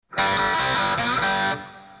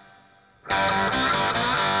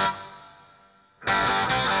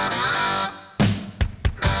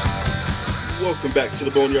Welcome back to the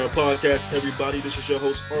Boneyard Podcast, everybody. This is your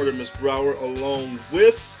host, Artemis Brower, along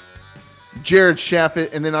with Jared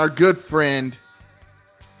Shaffett, and then our good friend,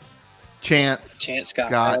 Chance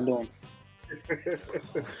Scott. How you doing?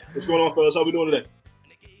 What's going on, fellas? How we doing today?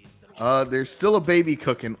 There's still a baby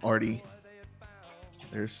cooking, Artie.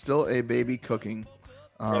 There's still a baby cooking.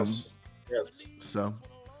 Yes. So,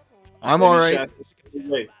 I'm all right.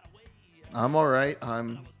 Shaffett. I'm all right.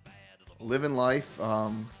 I'm living life.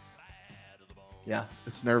 Yeah,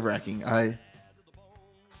 it's nerve-wracking. I'm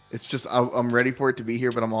ready for it to be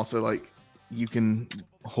here, but I'm also like, you can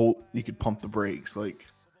pump the brakes, like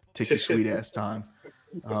take your sweet ass time.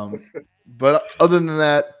 But other than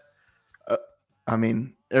that, I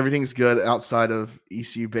mean, everything's good outside of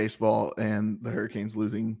ECU baseball and the Hurricanes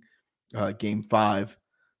losing Game 5.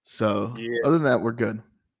 So Other than that, we're good.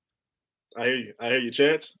 I hear you,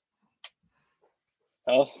 Chance.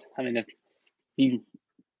 Oh, I mean, if you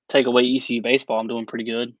take away ECU baseball, I'm doing pretty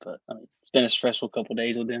good. But I mean, it's been a stressful couple of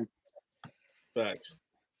days with them. Facts.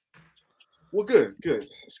 Well, good.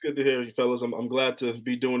 It's good to hear you, fellas. I'm glad to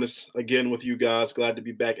be doing this again with you guys. Glad to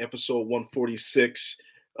be back. Episode 146.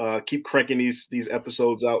 Keep cranking these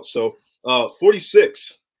episodes out. So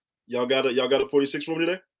 46. Y'all got a 46 for me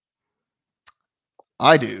today?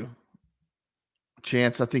 I do.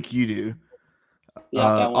 Chance, I think you do. Yeah,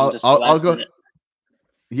 I'll go. Minute.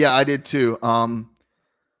 Yeah, I did too.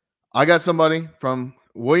 I got somebody from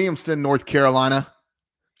Williamston, North Carolina.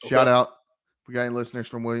 Shout out. We got any listeners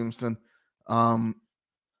from Williamston.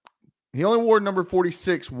 He only wore number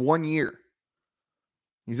 46 1 year.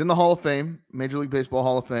 He's in the Hall of Fame, Major League Baseball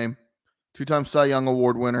Hall of Fame, 2-time Cy Young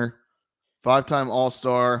Award winner, 5-time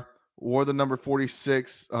All-Star, wore the number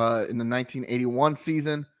 46 in the 1981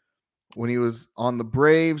 season when he was on the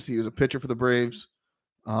Braves. He was a pitcher for the Braves.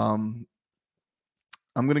 I'm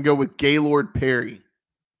going to go with Gaylord Perry.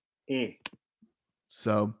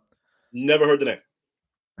 So, never heard the name.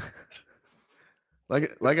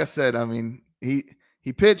 Like I said, I mean, he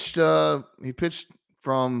pitched from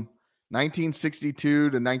 1962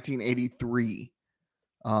 to 1983.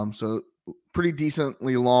 So pretty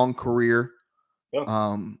decently long career.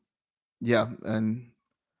 Yeah. And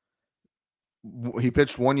he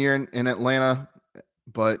pitched 1 year in Atlanta,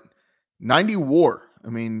 but 90 WAR. I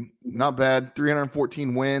mean, not bad.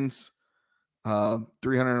 314 wins,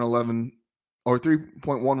 311 or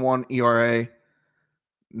 3.11 ERA.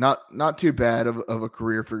 Not too bad of a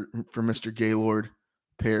career for Mr. Gaylord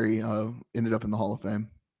Perry. Ended up in the Hall of Fame.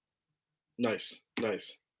 Nice.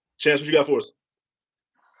 Chance, what you got for us?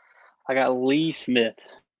 I got Lee Smith,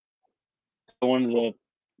 one of the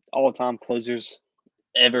all-time closers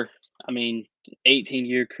ever. I mean,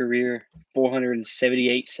 18-year career,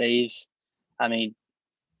 478 saves. I mean,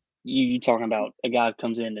 you talking about a guy who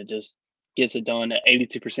comes in that just gets it done at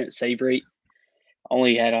 82% save rate.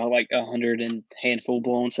 Only had like 100 and handful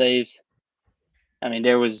blown saves. I mean,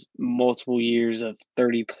 there was multiple years of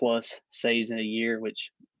 30-plus saves in a year,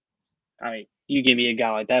 which, I mean, you give me a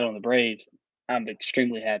guy like that on the Braves, I'm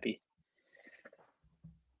extremely happy.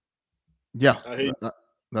 Yeah,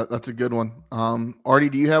 that's a good one. Artie,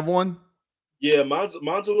 do you have one? Yeah, mine's a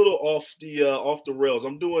little off the rails.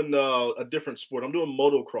 I'm doing a different sport. I'm doing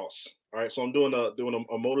motocross. All right, so I'm doing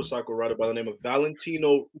a motorcycle rider by the name of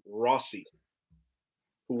Valentino Rossi,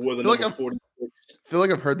 who wore the number 46. I feel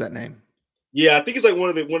like I've heard that name. Yeah, I think he's like one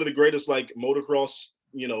of the greatest like motocross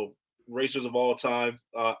racers of all time.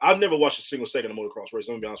 I've never watched a single second of motocross race.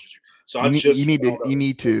 I'm gonna be honest with you. So you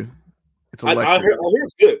need to. It's electric. I hear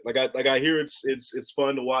it's good. I hear it's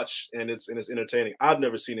fun to watch and it's entertaining. I've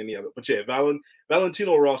never seen any of it, but yeah,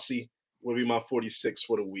 Valentino Rossi will be my 46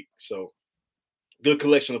 for the week. So good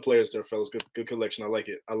collection of players there, fellas. Good collection. I like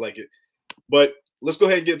it. But let's go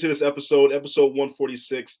ahead and get into this episode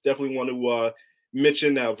 146. Definitely want to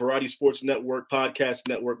mention Variety Sports Network Podcast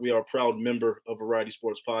Network. We are a proud member of Variety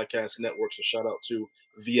Sports Podcast Network. So shout out to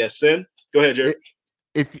VSN. Go ahead, Jared.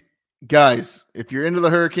 If you're into the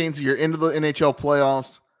Hurricanes, you're into the NHL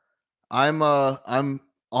playoffs, I'm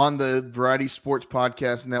on the Variety Sports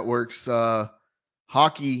Podcast Network's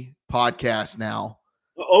hockey podcast now.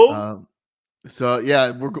 So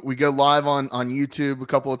yeah, we go live on YouTube a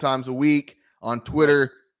couple of times a week. On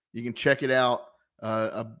Twitter, you can check it out.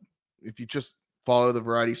 If you just follow the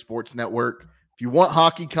Variety Sports Network. If you want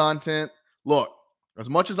hockey content, look, as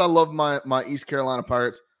much as I love my East Carolina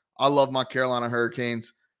Pirates, I love my Carolina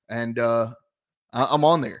Hurricanes. And I'm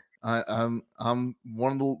on there. I'm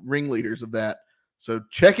one of the ringleaders of that. So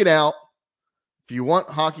check it out. If you want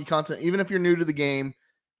hockey content, even if you're new to the game,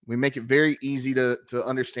 we make it very easy to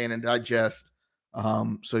understand and digest.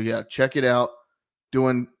 So yeah, check it out.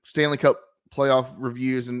 Doing Stanley Cup playoff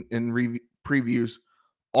reviews and previews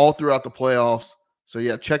all throughout the playoffs. So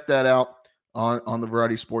yeah, check that out on the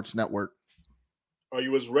Variety Sports Network. Are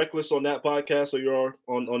you as reckless on that podcast as you are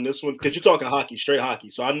on this one? Because you're talking hockey, straight hockey.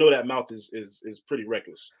 So I know that mouth is pretty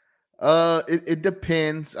reckless. It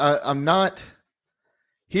depends. I'm not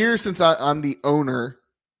here since I'm the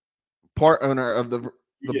part owner of the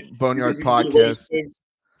Boneyard podcast.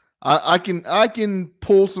 I can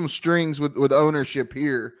pull some strings with ownership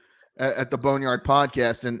here at the Boneyard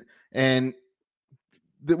podcast, and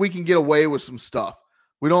that we can get away with some stuff.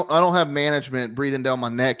 I don't have management breathing down my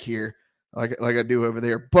neck here like I do over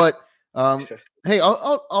there. But hey,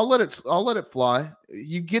 I'll let it fly.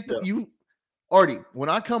 You get you Artie, when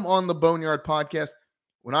I come on the Boneyard podcast,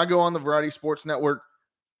 when I go on the Variety Sports Network,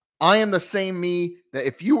 I am the same me that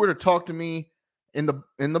if you were to talk to me in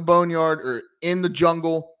the Boneyard or in the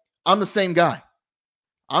jungle, I'm the same guy.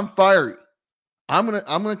 I'm fiery. I'm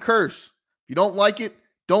gonna curse. If you don't like it,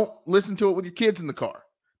 don't listen to it with your kids in the car.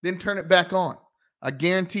 Then turn it back on. I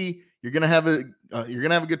guarantee you're gonna have a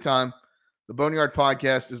good time. The Boneyard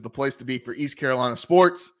Podcast is the place to be for East Carolina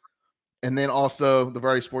sports, and then also the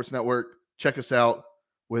Variety Sports Network. Check us out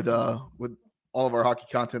with all of our hockey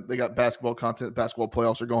content. They got basketball content. Basketball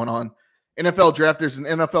playoffs are going on. NFL draft. There's an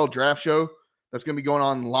NFL draft show that's going to be going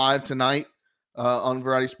on live tonight on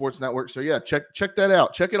Variety Sports Network. So yeah, check that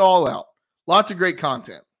out. Check it all out. Lots of great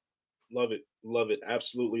content. Love it,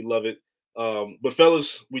 absolutely love it. But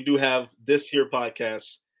fellas, we do have this here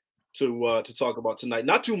podcast to talk about tonight.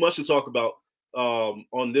 Not too much to talk about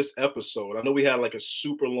on this episode. I know we had like a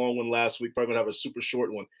super long one last week. Probably gonna have a super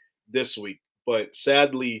short one this week. But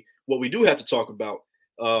sadly, what we do have to talk about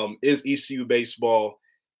is ECU baseball.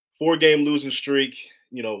 4-game losing streak.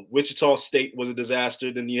 You know, Wichita State was a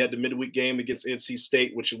disaster. Then you had the midweek game against NC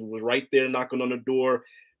State, which was right there knocking on the door,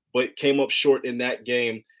 but came up short in that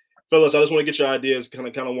game. Fellas, I just want to get your ideas. Kind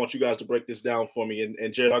of want you guys to break this down for me.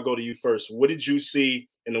 And Jared, I'll go to you first. What did you see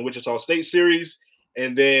in the Wichita State series,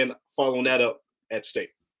 and then following that up at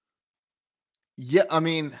State? Yeah, I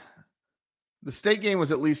mean, the State game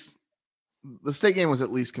was at least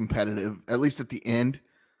competitive, at least at the end.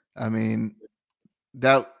 I mean,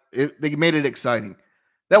 they made it exciting.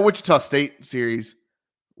 That Wichita State series,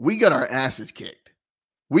 we got our asses kicked.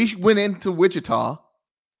 We went into Wichita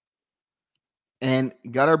and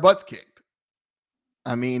got our butts kicked.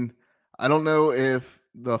 I mean, I don't know if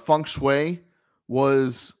the feng shui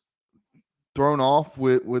was thrown off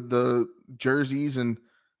with the jerseys and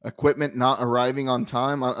equipment not arriving on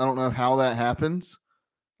time. I don't know how that happens.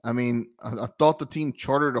 I mean, I thought the team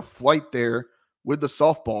chartered a flight there with the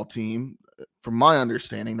softball team. From my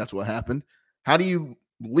understanding, that's what happened. How do you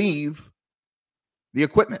leave the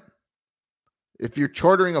equipment? If you're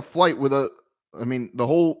chartering a flight with the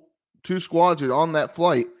whole 2 squads are on that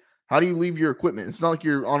flight, how do you leave your equipment? It's not like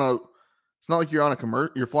you're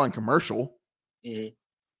flying commercial. Mm-hmm.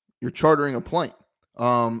 You're chartering a plane.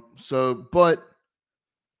 But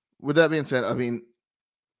with that being said, I mean,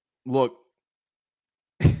 look,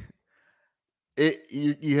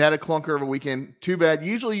 you had a clunker of a weekend. Too bad.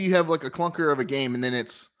 Usually you have like a clunker of a game and then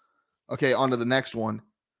it's okay, on to the next one.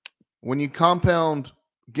 When you compound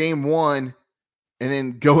game 1 and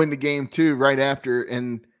then go into game 2 right after,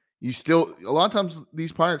 and you still, a lot of times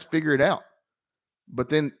these Pirates figure it out. But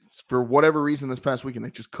then for whatever reason this past weekend, they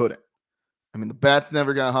just couldn't. I mean, the bats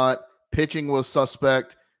never got hot. Pitching was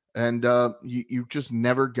suspect. And you just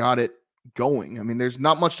never got it going. I mean, there's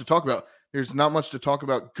not much to talk about. There's not much to talk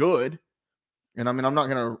about good. And I mean, I'm not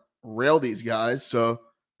going to rail these guys. So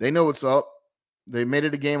they know what's up. They made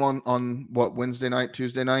it a game on what, Wednesday night,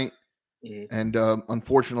 Tuesday night. Mm-hmm. And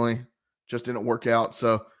unfortunately, just didn't work out.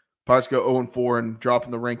 So Pirates go 0-4 and drop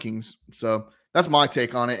in the rankings. So that's my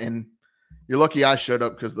take on it. And you're lucky I showed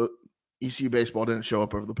up because the ECU baseball didn't show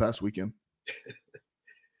up over the past weekend.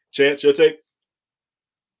 Chance, your take?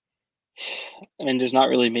 I mean, there's not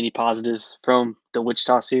really many positives from the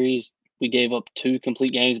Wichita series. We gave up 2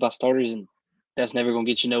 complete games by starters, and that's never going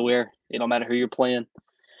to get you nowhere. It don't matter who you're playing.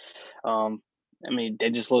 I mean,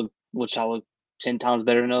 Wichita looked 10 times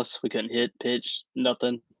better than us. We couldn't hit, pitch,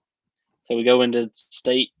 nothing. So we go into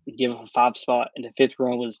State, give them a 5 spot, and the 5th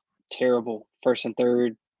run was terrible. 1st and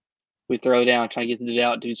 3rd, we throw down, trying to get the dude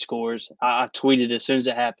out, dude scores. I tweeted as soon as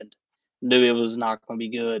it happened. Knew it was not going to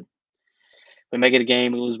be good. We make it a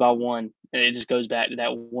game, we lose by 1, and it just goes back to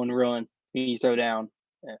that 1 run you throw down.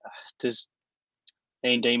 Just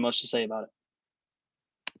ain't much to say about it.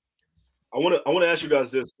 I want to ask you guys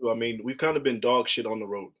this too. I mean, we've kind of been dog shit on the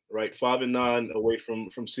road, right? 5-9 away from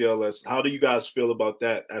CLS. How do you guys feel about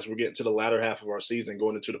that as we're getting to the latter half of our season,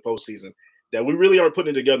 going into the postseason, that we really are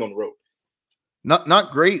putting it together on the road?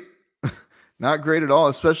 Not great. Not great at all,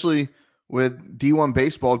 especially with D1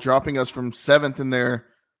 baseball dropping us from 7th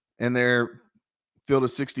in their field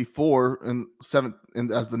of 64 and 7th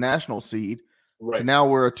as the national seed. Right. So now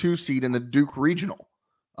we're a 2 seed in the Duke regional.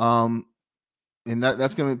 And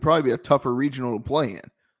that's going to probably be a tougher regional to play in,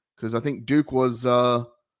 because I think Duke is the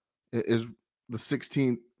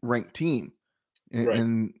 16th ranked team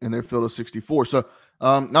in their field of 64. So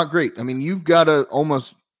not great. I mean, you've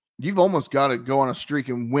almost got to go on a streak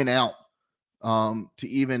and win out to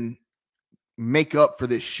even make up for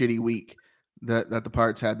this shitty week that the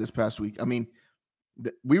Pirates had this past week. I mean,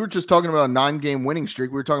 we were just talking about a 9-game winning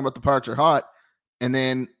streak. We were talking about the Pirates are hot, and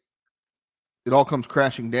then it all comes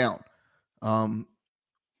crashing down.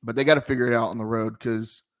 But they got to figure it out on the road,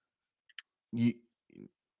 because you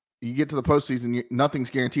get to the postseason,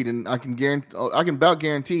 nothing's guaranteed, and I can about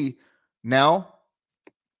guarantee now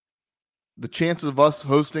the chances of us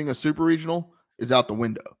hosting a super regional is out the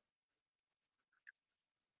window.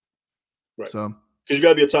 Right. So because you got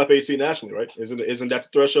to be a top 8 seed nationally, right? Isn't that the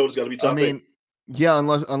threshold? It's got to be top 8. Yeah,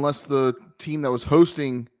 unless the team that was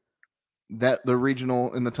hosting the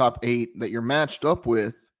regional in the top 8 that you're matched up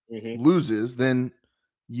with loses, then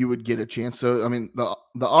you would get a chance. So I mean,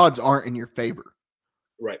 the odds aren't in your favor.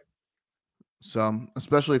 Right. So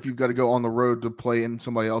especially if you've got to go on the road to play in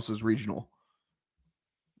somebody else's regional.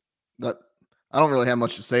 That I don't really have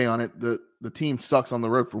much to say on it. The team sucks on the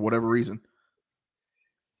road for whatever reason.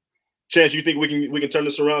 Chance, you think we can turn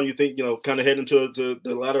this around? You think, kind of head into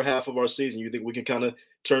the latter half of our season, you think we can kind of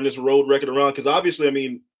turn this road record around? Because obviously, I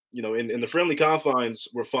mean, in the friendly confines,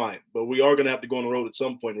 we're fine, but we are going to have to go on the road at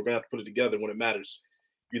some point. We're going to have to put it together when it matters.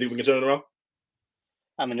 You think we can turn it around?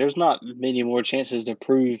 I mean, there's not many more chances to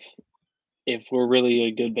prove if we're really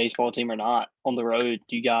a good baseball team or not on the road.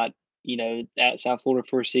 You got, at South Florida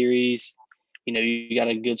for a series, you got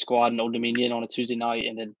a good squad in Old Dominion on a Tuesday night,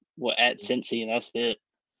 and then at Cincy, and that's it.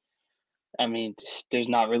 I mean, there's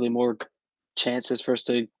not really more chances for us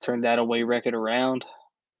to turn that away record around.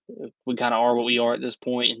 We kind of are what we are at this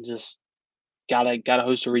point, and just gotta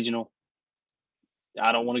host a regional.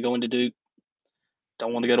 I don't want to go into Duke.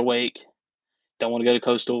 Don't want to go to Wake. Don't want to go to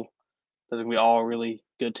Coastal. Those are all really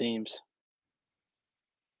good teams.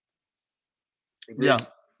 Yeah,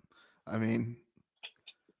 I mean,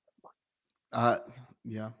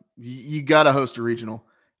 yeah, you got to host a regional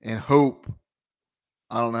and hope.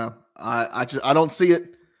 I don't know. I don't see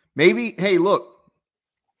it. Maybe. Hey, look.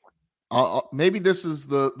 Maybe this is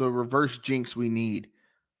the reverse jinx we need.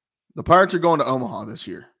 The Pirates are going to Omaha this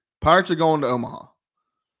year. Pirates are going to Omaha.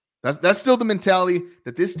 That's still the mentality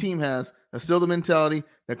that this team has. That's still the mentality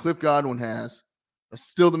that Cliff Godwin has. That's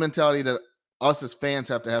still the mentality that us as fans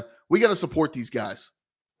have to have. We got to support these guys.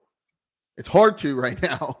 It's hard to right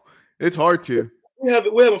now. It's hard to. We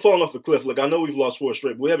haven't fallen off a cliff. Look, I know we've lost 4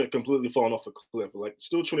 straight, but we haven't completely fallen off a cliff. Like,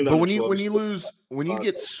 still 29. But when you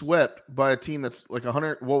get swept by a team that's like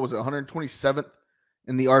 100, what was it, 127th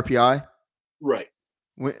in the RPI? Right.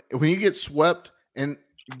 When you get swept, and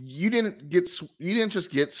you didn't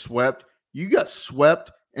just get swept, you got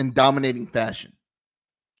swept in dominating fashion.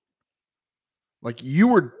 Like, you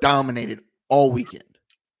were dominated all weekend.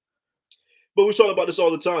 But we talk about this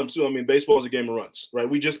all the time, too. I mean, baseball is a game of runs, right?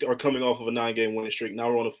 We just are coming off of a 9-game winning streak. Now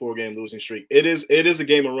we're on a 4-game losing streak. It is a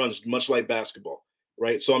game of runs, much like basketball,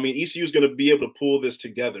 right? So, I mean, ECU is going to be able to pull this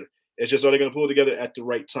together. It's just, are they going to pull it together at the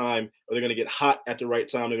right time? Are they going to get hot at the right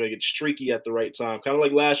time? They're going to get streaky at the right time, kind of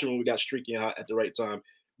like last year when we got streaky and hot at the right time.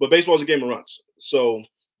 But baseball is a game of runs. So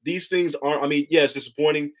these things aren't – I mean, yeah, it's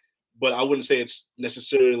disappointing, but I wouldn't say it's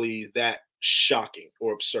necessarily that shocking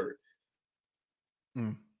or absurd.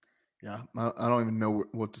 Yeah, I don't even know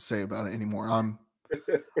what to say about it anymore.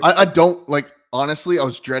 I don't, like, honestly, I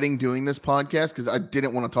was dreading doing this podcast because I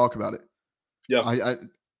didn't want to talk about it. Yeah,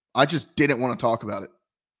 I just didn't want to talk about it.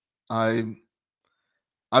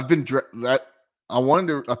 I've been I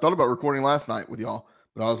thought about recording last night with y'all,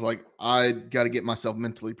 but I was like, I got to get myself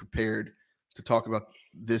mentally prepared to talk about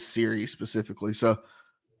this series specifically. So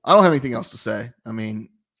I don't have anything else to say. I mean,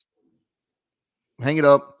 hang it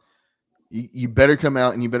up. You better come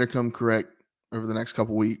out and you better come correct over the next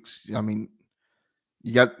couple weeks. I mean,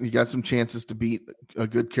 you got some chances to beat a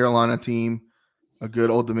good Carolina team, a good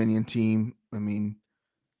Old Dominion team. I mean,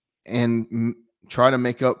 and try to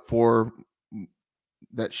make up for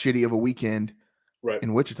that shitty of a weekend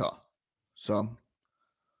in Wichita. So,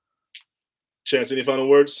 Chance, any final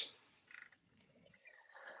words?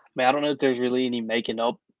 I mean, I don't know if there's really any making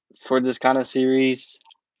up for this kind of series.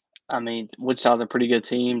 I mean, Wichita's a pretty good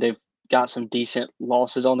team. They've got some decent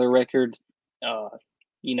losses on their record.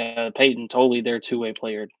 Peyton Tolley, their 2-way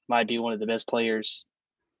player, might be one of the best players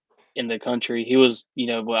in the country. He was,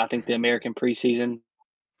 I think the American preseason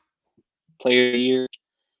Player of the Year.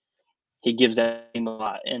 He gives that team a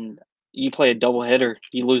lot. And you play a doubleheader,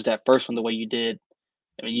 you lose that first one the way you did.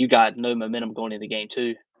 I mean, you got no momentum going into game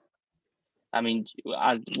two. I mean,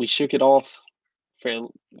 we shook it off for,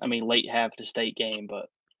 late half of the state game, but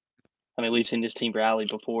I mean, we've seen this team rally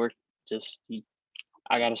before.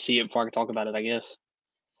 I got to see it before I can talk about it, I guess.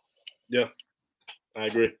 Yeah, I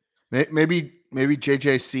agree. Maybe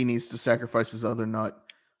JJC needs to sacrifice his other nut.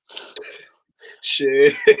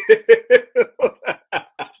 Shit.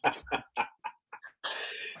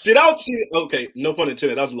 See, that was okay. No pun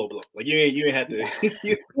intended. That was a low blow. Like you ain't have to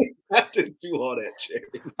you ain't have to do all that shit.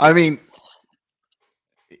 I mean,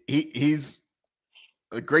 he's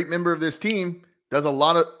a great member of this team. Does a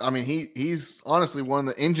lot of. I mean, he's honestly one of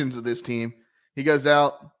the engines of this team. He goes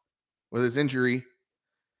out with his injury,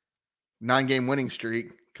 9-game winning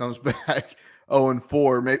streak, comes back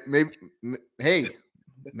 0-4.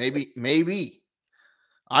 Maybe.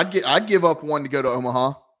 I'd give up one to go to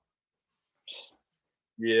Omaha.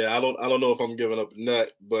 Yeah, I don't know if I'm giving up a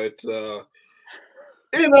nut, but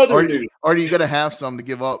in other news, are you gonna have some to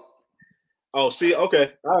give up? Oh, see,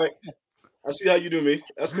 okay, all right. I see how you do me.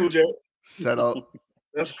 That's cool, Jared. Set up.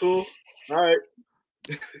 That's cool. All right.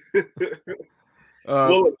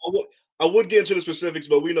 Well, look, I would get into the specifics,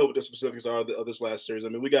 but we know what the specifics are of this last series. I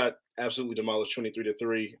mean, we got absolutely demolished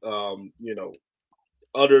 23-3.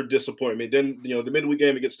 Utter disappointment. Then, the midweek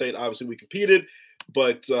game against State, obviously we competed,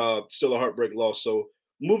 but still a heartbreak loss. So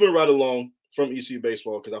moving right along from ECU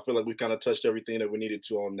baseball, because I feel like we kind of touched everything that we needed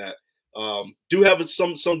to on that. Do have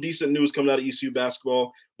some decent news coming out of ECU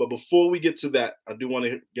basketball, but before we get to that, I do want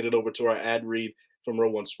to get it over to our ad read from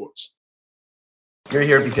Row One Sports. You're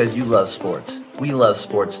here because you love sports. We love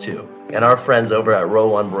sports too, and our friends over at Row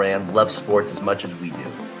One Brand love sports as much as we do.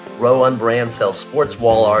 Row One Brand sells sports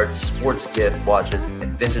wall art, sports gift watches,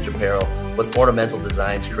 and vintage apparel with ornamental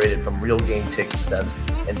designs created from real game ticket stubs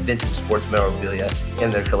and vintage sports memorabilia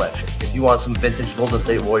in their collection. If you want some vintage Golden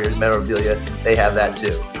State Warriors memorabilia, they have that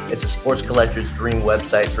too. It's a sports collector's dream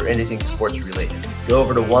website for anything sports related. Go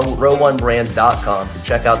over to row1brand.com to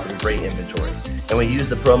check out their great inventory. And when you use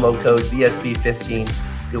the promo code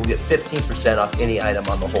VSP15, you'll get 15% off any item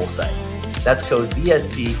on the whole site. That's code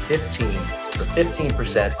VSP15 for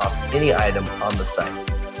 15% off any item on the site.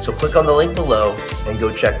 So click on the link below and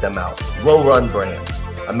go check them out. Row Run Brand,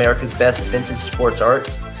 America's best vintage sports art,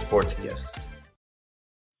 sports gifts.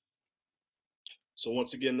 So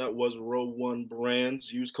once again, that was Row One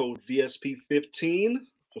Brands. Use code VSP15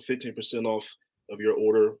 for 15% off of your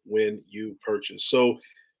order when you purchase. So,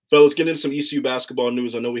 fellas, get into some ECU basketball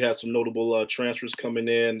news. I know we had some notable transfers coming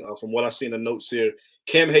in. From what I see in the notes here,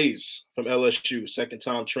 Cam Hayes from LSU,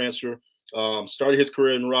 second-time transfer, started his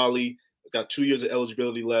career in Raleigh. Got 2 years of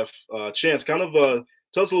eligibility left. Chance, kind of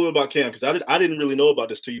tell us a little bit about Cam, because I didn't really know about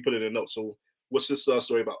this till you put it in the notes. So what's this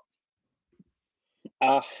story about?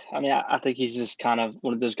 I think he's just kind of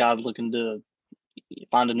one of those guys looking to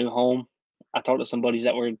find a new home. I talked to some buddies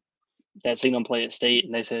that seen him play at State,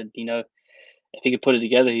 and they said, if he could put it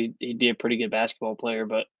together, he'd be a pretty good basketball player.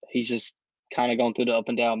 But he's just kind of going through the up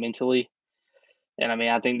and down mentally. And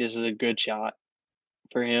I think this is a good shot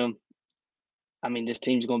for him. This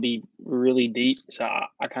team's going to be really deep. So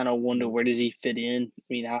I kind of wonder, where does he fit in?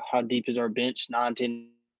 How deep is our bench? 9, 10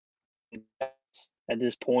 at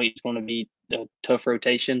this point. It's going to be a tough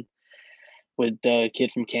rotation with the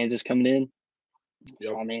kid from Kansas coming in.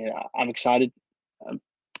 Yep. So, I'm excited.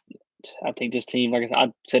 I think this team, like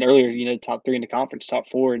I said earlier, top 3 in the conference, top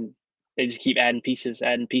 4, and they just keep adding pieces.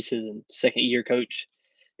 And second-year coach,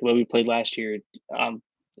 the way we played last year, I'm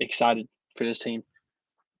excited for this team.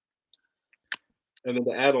 And then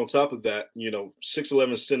to add on top of that,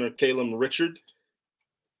 6'11" center Caleb Richard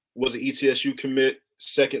was an ETSU commit,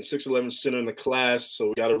 second 6'11" center in the class. So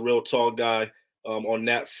we got a real tall guy on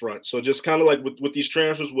that front. So just kind of like with these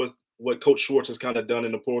transfers, with what Coach Schwartz has kind of done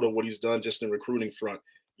in the portal, what he's done just in recruiting front.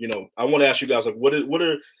 I want to ask you guys, like, what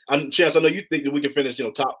are Chance? I know you think that we can finish,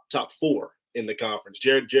 top 4 in the conference.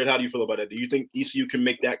 Jared, how do you feel about that? Do you think ECU can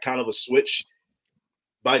make that kind of a switch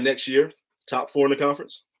by next year, top 4 in the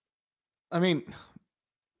conference? I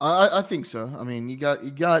think so. You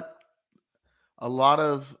got a lot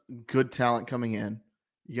of good talent coming in.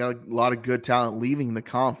 You got a lot of good talent leaving the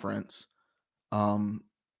conference. You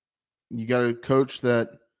got a coach that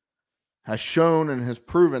has shown and has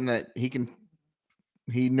proven that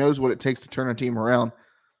he knows what it takes to turn a team around.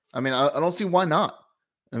 I don't see why not.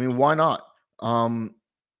 Why not? Am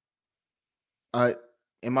I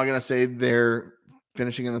going to say they're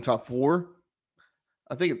finishing in the top 4?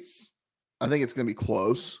 I think it's going to be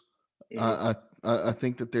close. I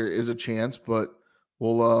think that there is a chance, but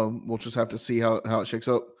we'll just have to see how it shakes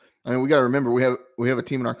up. I mean, we got to remember we have a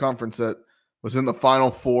team in our conference that was in the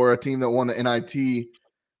Final Four, a team that won the NIT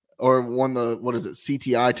or won the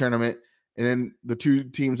CTI tournament, and then the two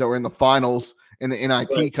teams that were in the finals in the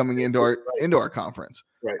NIT coming into our conference.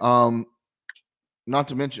 Right. Not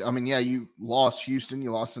to mention, I mean, yeah, you lost Houston,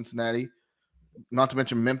 you lost Cincinnati. Not to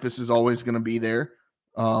mention Memphis is always going to be there.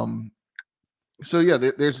 So yeah,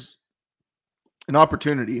 there's an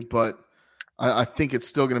opportunity, but I think it's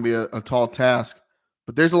still going to be a tall task.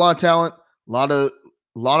 But there's a lot of talent, a lot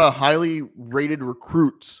of highly rated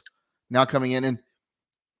recruits now coming in. And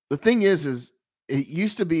the thing is it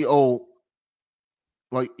used to be,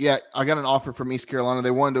 I got an offer from East Carolina.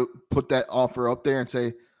 They wanted to put that offer up there and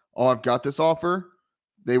say, I've got this offer.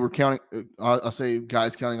 They were counting, I'll say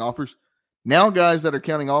guys counting offers. Now guys that are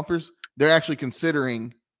counting offers, they're actually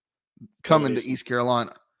considering coming to East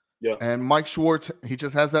Carolina. Yeah. And Mike Schwartz, he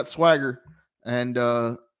just has that swagger, and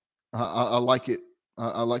I like it.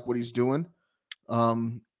 I like what he's doing.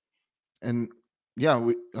 And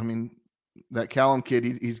yeah, that Callum kid,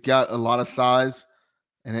 he's got a lot of size,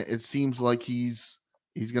 and it seems like he's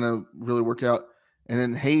gonna really work out. And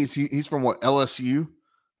then Hayes, he's from LSU.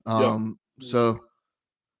 So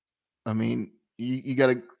I mean, you got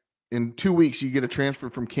to, in 2 weeks, you get a transfer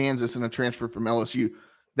from Kansas and a transfer from LSU.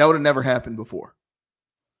 That would have never happened before.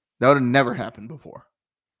 Not even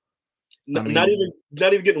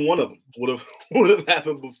getting one of them would have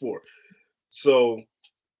happened before. So,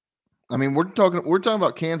 I mean, we're talking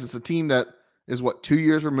about Kansas, a team that is 2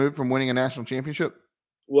 years removed from winning a national championship.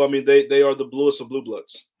 Well, I mean, they are the bluest of blue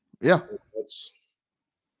bloods. Yeah.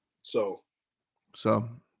 So.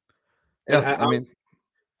 Yeah, I mean.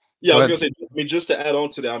 Yeah, I was gonna say, just to add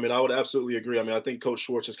on to that, I would absolutely agree. I think Coach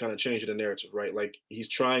Schwartz is kind of changing the narrative, right? Like, he's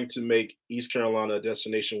trying to make East Carolina a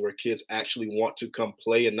destination where kids actually want to come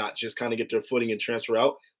play and not just kind of get their footing and transfer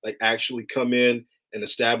out, like actually come in and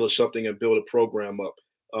establish something and build a program up.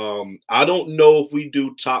 I don't know if we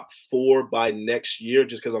do top 4 by next year,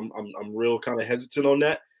 just because I'm real kind of hesitant on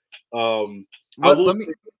that. Go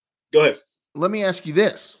ahead. Let me ask you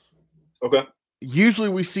this. Okay. Usually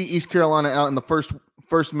we see East Carolina out in the first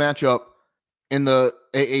matchup in the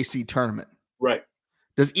AAC tournament. Right.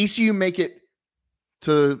 Does ECU make it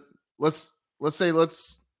to does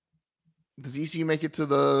ECU make it to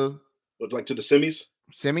the semis?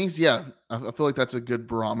 Semis? Yeah. I feel like that's a good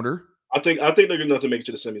barometer. I think they're good enough to make it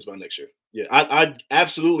to the semis by next year. Yeah. I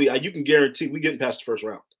absolutely, you can guarantee we getting past the first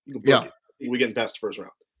round. We're getting past the first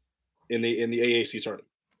round in the AAC tournament.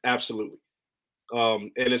 Absolutely.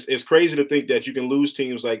 And it's crazy to think that you can lose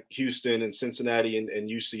teams like Houston and Cincinnati and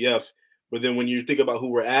UCF, but then when you think about who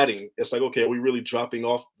we're adding, it's like, okay, are we really dropping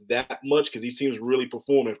off that much? Because these teams really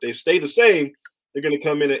perform. If they stay the same, they're going to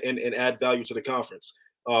come in and add value to the conference.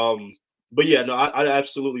 But yeah, no, I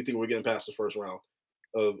absolutely think we're getting past the first round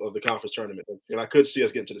of the conference tournament, and I could see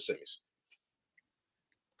us getting to the semis.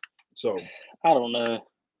 So I don't know.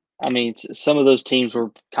 I mean, some of those teams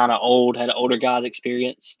were kind of old, had older guys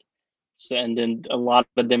experienced. And then a lot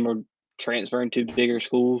of them are transferring to bigger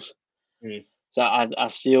schools. Mm. So I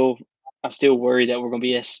still worry that we're going to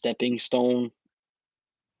be a stepping stone.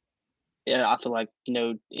 Yeah, I feel like,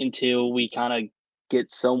 until we kind of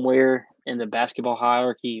get somewhere in the basketball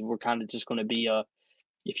hierarchy, we're kind of just going to be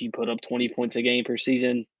if you put up 20 points a game per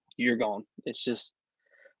season, you're gone. It's just,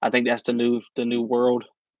 I think that's the new world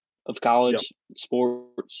of college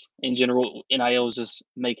sports in general. NIL is just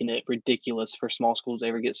making it ridiculous for small schools to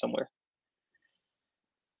ever get somewhere.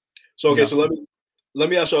 So, okay, so let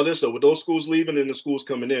me ask y'all this, though. With those schools leaving and the schools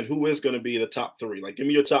coming in, who is going to be the top 3? Like, give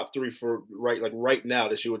me your top 3 for right now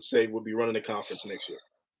that you would say would be running the conference next year.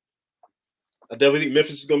 I definitely think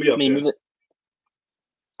Memphis is going to be up there.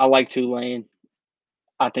 I like Tulane.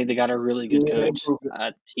 I think they got a really good coach.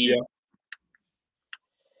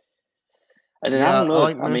 And then I don't know.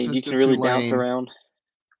 I mean, you can really bounce around.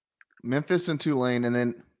 Memphis and Tulane, and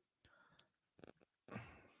then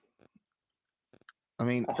I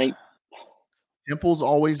think Temple's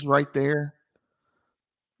always right there.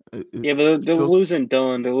 But they're losing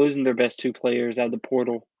Dunn. They're losing their best 2 players out of the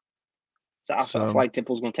portal. So I feel like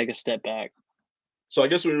Temple's going to take a step back. So I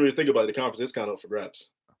guess when we really think about it, the conference is kind of up for grabs.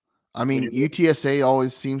 I mean, UTSA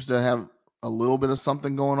always seems to have a little bit of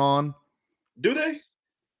something going on. Do they?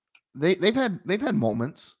 They've had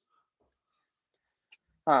moments.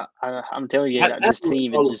 I'm telling you, this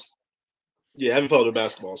team is just. Yeah, I haven't followed the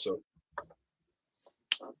basketball, so.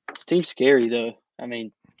 This team's scary, though. I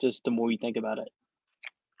mean, just the more you think about it.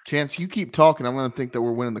 Chance, you keep talking. I'm going to think that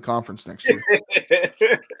we're winning the conference next year.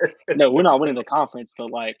 No, we're not winning the conference,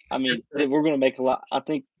 but we're going to make a lot. I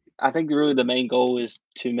think really the main goal is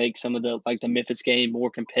to make some of the Memphis game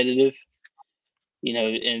more competitive.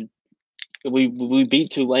 And we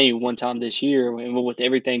beat Tulane one time this year, and with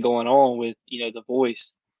everything going on with the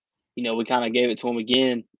voice, we kind of gave it to them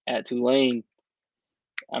again at Tulane.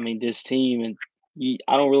 I mean, this team, and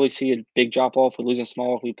I don't really see a big drop off with losing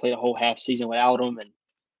Small. We played a whole half season without them, and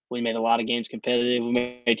we made a lot of games competitive. We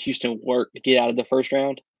made Houston work to get out of the first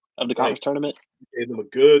round of the conference tournament. Gave them a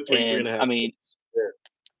good 3.5. I mean,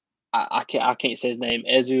 I can't say his name.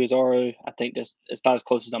 Ezu Azaro. I think that's about as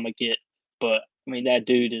close as I'm gonna get. But I mean, that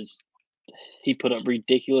dude he put up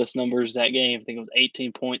ridiculous numbers that game. I think it was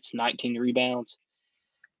 18 points, 19 rebounds.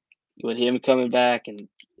 With him coming back and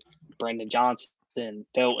Brandon Johnson,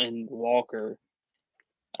 Felton, Walker.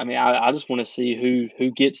 I mean, I just want to see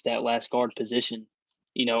who gets that last guard position,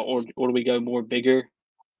 or do we go more bigger?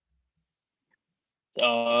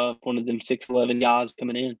 One of them 6'11" guys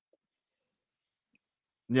coming in.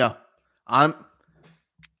 Yeah,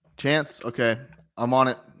 Chance. Okay, I'm on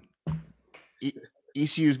it.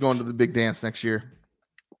 ECU is going to the big dance next year.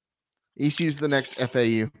 ECU is the next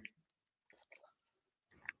FAU.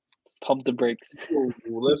 Pump the brakes.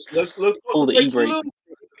 Let's look. Pull the e-brake.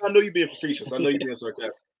 I know you're being facetious. I know you're being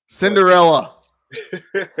sarcastic. Cinderella.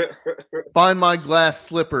 Find my glass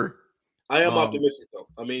slipper. I am optimistic though.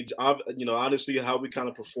 I mean, honestly, how we kind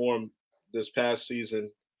of performed this past season,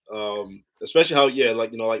 especially how,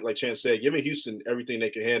 like Chance said, giving Houston everything they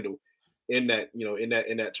can handle in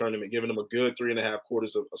that tournament, giving them a good 3.5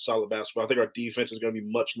 quarters of solid basketball. I think our defense is going to be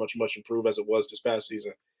much, much, much improved as it was this past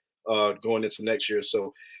season, going into next year.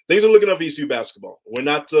 So things are looking up for ECU basketball. We're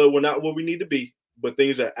not what we need to be, but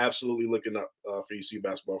things are absolutely looking up for ECU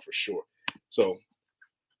basketball for sure. So,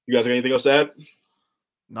 you guys got anything else to add?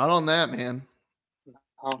 Not on that, man.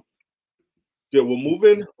 Oh. Good. We're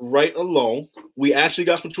moving right along. We actually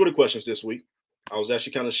got some Twitter questions this week. I was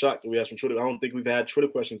actually kind of shocked that we had some Twitter. I don't think we've had Twitter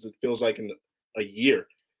questions, it feels like, in a year.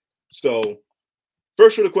 So,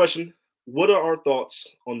 first Twitter question: what are our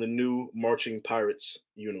thoughts on the new Marching Pirates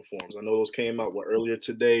uniforms? I know those came out earlier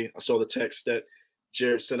today. I saw the text that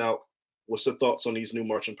Jared sent out. What's the thoughts on these new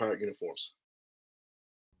Marching Pirate uniforms?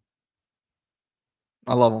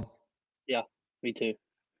 I love them. Yeah, me too.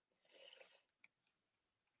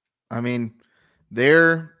 I mean,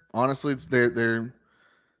 they're like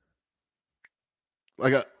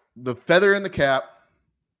the feather in the cap.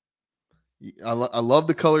 I love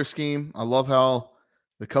the color scheme. I love how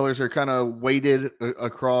the colors are kind of weighted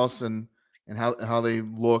across and how they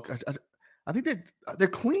look. I think they're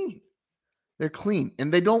clean. They're clean,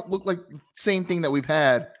 and they don't look like the same thing that we've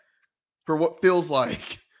had for what feels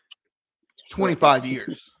like 25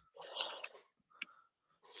 years.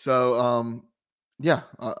 So, yeah,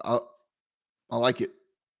 I like it.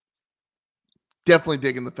 Definitely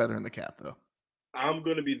digging the feather in the cap, though. I'm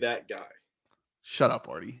going to be that guy. Shut up,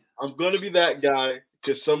 Artie. I'm going to be that guy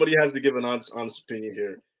because somebody has to give an honest opinion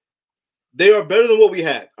here. They are better than what we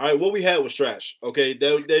had. All right, what we had was trash. Okay,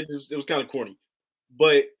 it was kind of corny.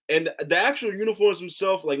 And the actual uniforms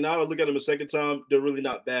themselves, like now I look at them a second time, they're really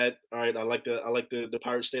not bad. All right, I like the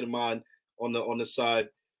Pirate state of mind on the side.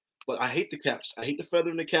 But I hate the caps. I hate the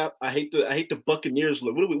feather in the cap. I hate the Buccaneers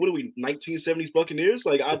look. What are we 1970s Buccaneers?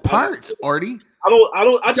 Like Pirates, Artie.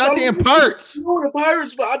 I goddamn Pirates. You know the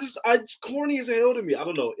Pirates, but it's corny as hell to me. I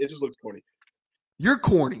don't know. It just looks corny. You're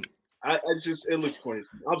corny. It looks corny.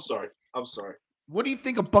 I'm sorry. What do you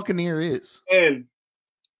think a Buccaneer is? And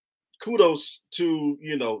kudos to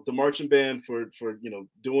the marching band for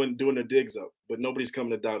doing their digs up, but nobody's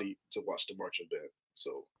coming to Dowdy to watch the marching band.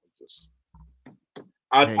 So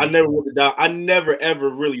I never went to Dowdy. I never ever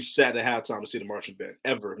really sat at halftime to see the marching band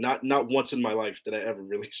ever. Not once in my life did I ever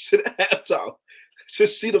really sit at halftime to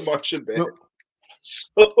see the marching band. No.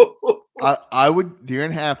 So I would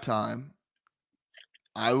during halftime.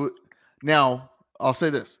 I would. Now I'll say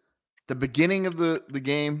this: the beginning of the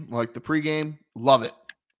game, like the pregame, love it.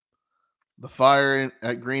 The fire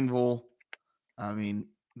at Greenville, I mean,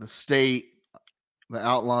 the state, the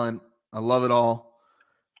outline, I love it all.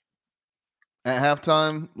 At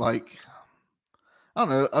halftime, like, I don't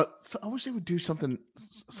know. I wish they would do something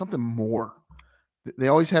more. They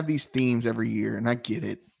always have these themes every year, and I get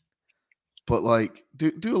it. But, like,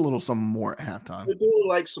 do a little something more at halftime. They're doing,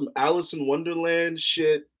 like, some Alice in Wonderland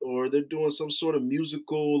shit, or they're doing some sort of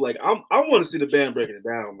musical. Like, I want to see the band breaking it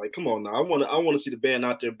down. Like, come on now. I want to see the band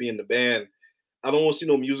out there being the band. I don't want to see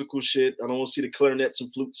no musical shit. I don't want to see the clarinets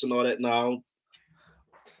and flutes and all that now.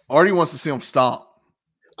 Artie wants to see them stomp.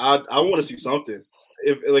 I want to see something.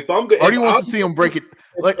 If I'm good, Artie wants to see them break it.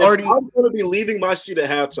 Like Artie, I'm going to be leaving my seat at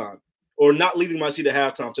halftime, or not leaving my seat at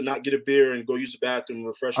halftime to not get a beer and go use the bathroom and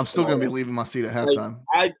refresh. I'm still going to be leaving my seat at halftime.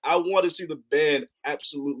 Like, I want to see the band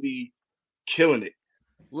absolutely killing it.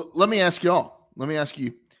 Let me ask y'all: let me ask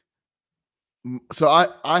you. So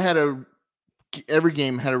I had every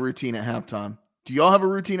game had a routine at halftime. Do y'all have a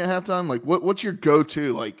routine at halftime? Like what's your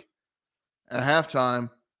go-to like at halftime?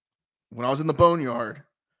 When I was in the boneyard,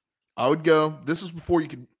 I would go. This was before you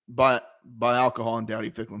could buy alcohol in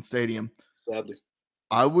Dowdy Ficklen Stadium. Sadly,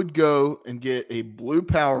 I would go and get a blue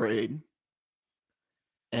Powerade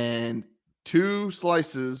and 2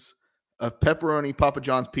 slices of pepperoni Papa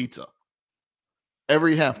John's pizza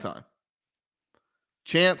every halftime.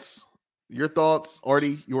 Chance, your thoughts?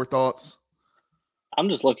 Artie, your thoughts? I'm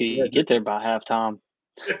just lucky to get there by halftime.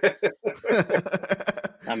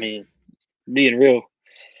 I mean, being real.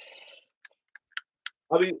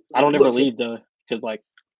 I don't ever leave though, because like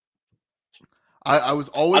I was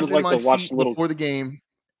always in like my to watch seat before the game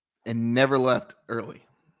and never left early.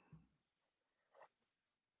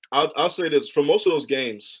 I'll say this: for most of those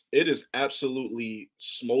games, it is absolutely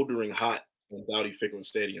smoldering hot in Dowdy Ficklen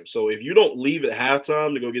Stadium. So if you don't leave at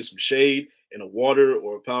halftime to go get some shade and a water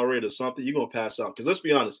or a Powerade or something, you're gonna pass out. Because let's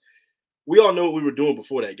be honest, we all know what we were doing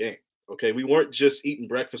before that game. Okay, we weren't just eating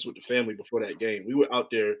breakfast with the family before that game. We were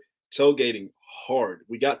out there tailgating hard.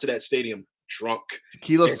 We got to that stadium drunk.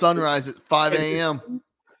 Tequila sunrise at 5 a.m.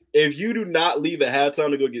 If you do not leave at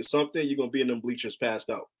halftime to go get something, you're gonna be in them bleachers passed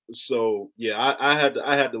out. So yeah, I had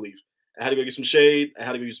to leave. I had to go get some shade. I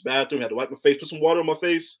had to go use the bathroom. I had to wipe my face, put some water on my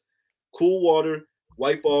face, cool water,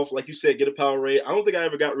 wipe off. Like you said, get a Powerade. I don't think I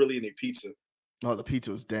ever got really any pizza. Oh, the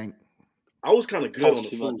pizza was dank. I was kind of good on the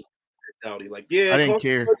food. Dowdy. Like, yeah, I didn't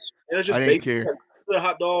care. And it's just basic. Like,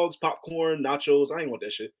 hot dogs, popcorn, nachos. I ain't want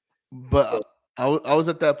that shit. But I was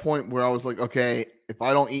at that point where I was like, okay, if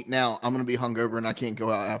I don't eat now, I'm gonna be hungover and I can't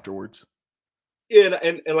go out afterwards. Yeah,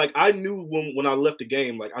 and like I knew when I left the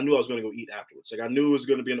game, like I knew I was gonna go eat afterwards. Like I knew it was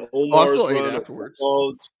gonna be an Omar's run afterwards.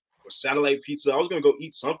 Or satellite pizza. I was gonna go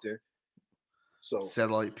eat something. So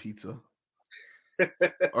satellite pizza.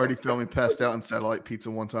 Already felt me passed out in satellite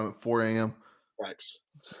pizza one time at 4 a.m. Thanks.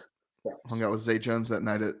 Hung out with Zay Jones that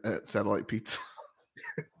night at satellite pizza.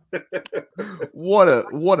 What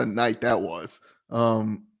a night that was.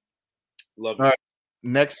 Love it. All right,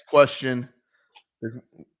 next question.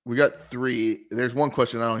 We got 3. There's one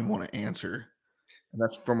question I don't even want to answer, and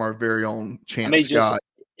that's from our very own Chance Scott.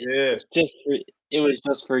 It was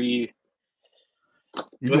just for you.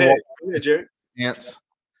 Go ahead, Jared. Chance.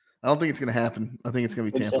 I don't think it's going to happen. I think it's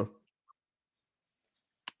going to be Tampa.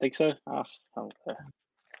 Think so? Oh, okay.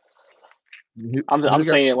 I'm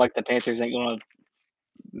saying it like the Panthers ain't going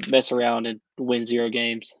to mess around and win 0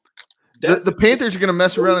 games. The Panthers are going to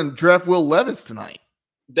mess around and draft Will Levis tonight.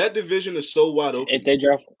 That division is so wide open. If they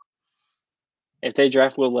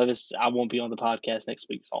draft Will Levis, I won't be on the podcast next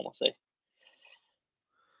week. So I'm gonna say,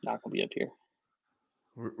 not gonna be up here.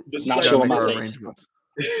 Not showing my arrangements.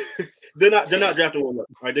 They're not drafting Will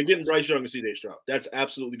Levis. All right, they're getting Bryce Young and C.J. Stroud. That's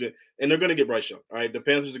absolutely good, and they're going to get Bryce Young. All right, the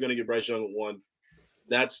Panthers are going to get Bryce Young at 1.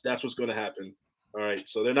 That's what's going to happen. All right,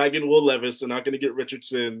 so they're not getting Will Levis. They're not going to get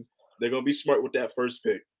Richardson. They're going to be smart with that first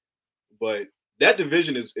pick, but that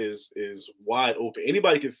division is wide open.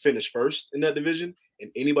 Anybody can finish first in that division,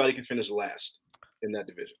 and anybody can finish last in that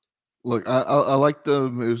division. Look, I like the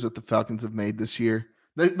moves that the Falcons have made this year.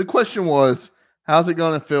 The question was, how's it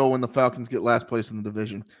going to feel when the Falcons get last place in the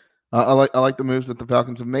division? I like the moves that the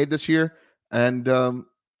Falcons have made this year, and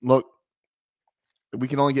look, we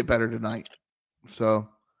can only get better tonight. So,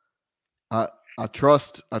 I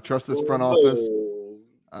trust this front office.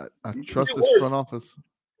 I trust this front office.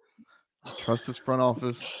 I trust this front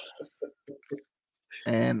office.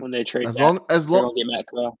 And when they trade, as long they're gonna get Matt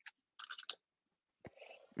Corral.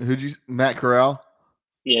 Matt Corral?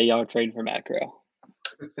 Yeah, y'all are trading for Matt Corral.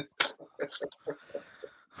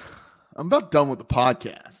 I'm about done with the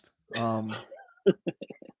podcast.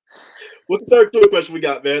 What's the third question we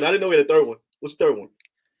got, man? I didn't know we had a third one. What's the third one?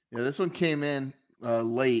 Yeah, this one came in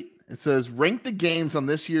late. It says, rank the games on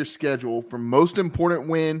this year's schedule from most important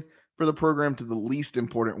win for the program to the least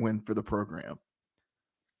important win for the program.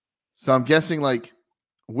 So I'm guessing like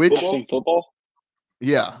which football?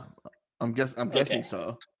 Yeah. I'm guessing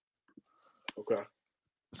so. Okay.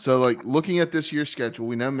 So like looking at this year's schedule,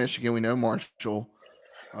 we know Michigan, we know Marshall.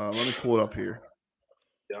 Let me pull it up here.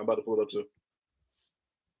 Yeah, I'm about to pull it up too.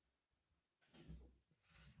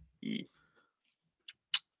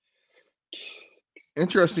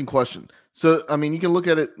 Interesting question. So, I mean, you can look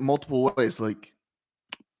at it multiple ways. Like,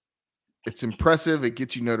 it's impressive. It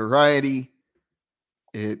gets you notoriety.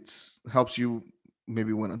 It helps you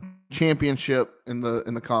maybe win a championship in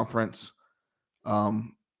the conference.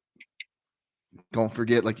 Don't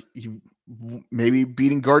forget, like, you maybe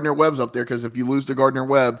beating Gardner-Webb's up there, because if you lose to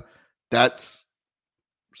Gardner-Webb, that's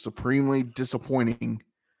supremely disappointing.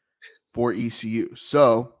 for ECU.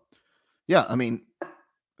 So, yeah, I mean,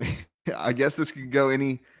 I guess this could go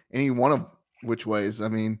any one of which ways. I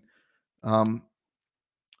mean,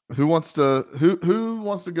 who wants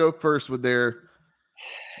to go first with their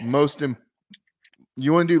most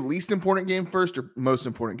you want to do least important game first or most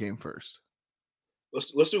important game first?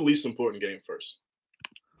 Let's do least important game first.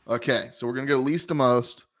 Okay, so we're gonna go least to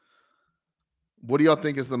most. What do y'all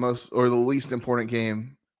think is the most or the least important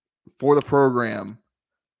game for the program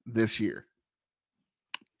this year?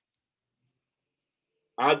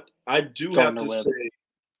 I do have to say,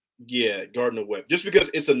 yeah, Gardner-Webb. Just because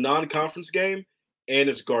it's a non-conference game and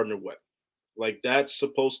it's Gardner-Webb. Like, that's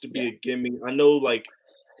supposed to be a gimme. I know, like,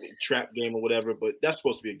 trap game or whatever, but that's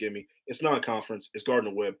supposed to be a gimme. It's non-conference. It's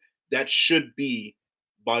Gardner-Webb. That should be,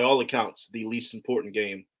 by all accounts, the least important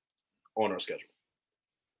game on our schedule.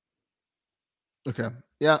 Okay.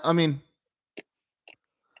 Yeah, I mean,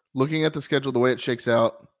 looking at the schedule the way it shakes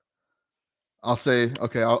out, I'll say,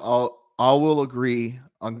 okay, I will agree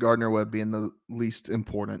on Gardner-Webb being the least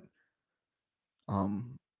important.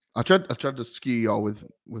 I tried to skew y'all with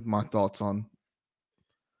my thoughts on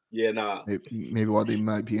maybe why they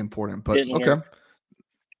might be important, but okay.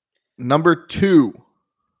 Number 2.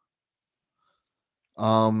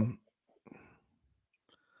 I'm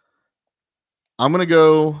gonna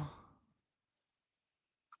go.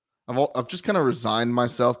 I've just kind of resigned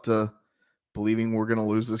myself to believing we're gonna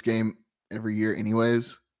lose this game every year,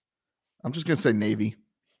 anyways. I'm just gonna say Navy.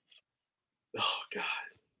 Oh God.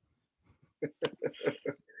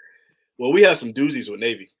 Well, we had some doozies with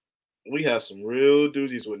Navy. We had some real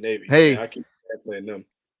doozies with Navy. Hey, I keep playing them.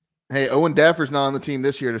 Hey, Owen Daffer's not on the team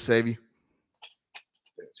this year to save you.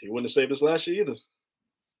 He wouldn't have saved us last year either.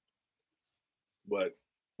 But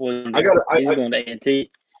he's going to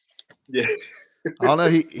A&T. Yeah. I don't know.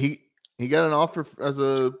 He got an offer as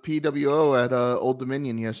a PWO at Old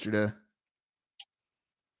Dominion yesterday.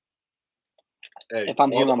 Hey, if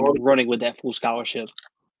I'm him, I'm running with that full scholarship.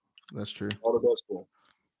 That's true. All the best for him.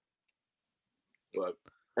 But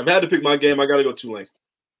I've had to pick my game. I got to go Tulane.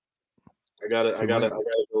 I gotta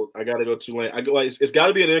go Tulane. It's got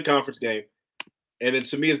to be an interconference game, and then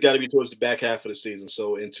to me, it's got to be towards the back half of the season.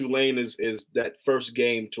 So, and Tulane is that first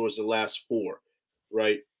game towards the last 4,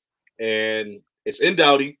 right? And it's in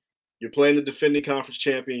Dowdy. You're playing the defending conference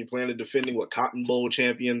champion. You're playing the defending Cotton Bowl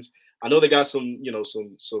champions. I know they got some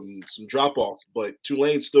drop off, but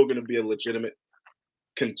Tulane's still going to be a legitimate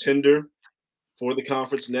contender for the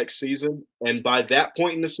conference next season. And by that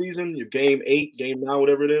point in the season, your game 8, game 9,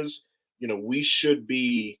 whatever it is, we should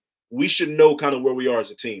know kind of where we are as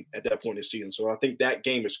a team at that point in the season. So I think that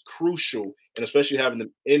game is crucial, and especially having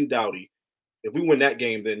them in Dowdy. If we win that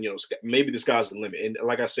game, then maybe the sky's the limit. And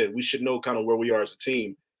like I said, we should know kind of where we are as a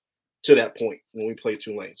team to that point when we play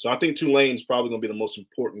Tulane. So I think Tulane's probably going to be the most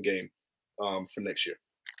important game for next year.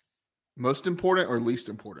 Most important or least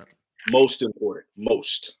important? Most important.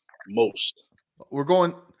 Most. We're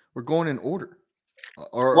going in order. I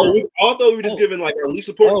thought we were just giving like our least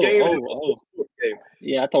important game. Game.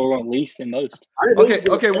 Yeah, I thought we were going least and most.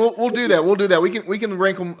 Okay, we'll do that. We'll do that. We can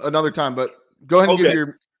rank them another time, but go ahead and give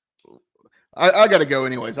your. I got to go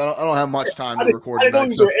anyways. I don't have much time to record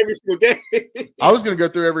tonight. So every single game. I was going to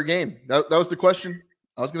go through every game. That was the question.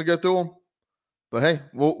 I was going to go through them, but hey,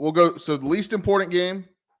 we'll go. So the least important game.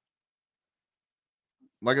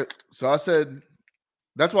 So I said.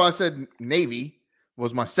 That's why I said Navy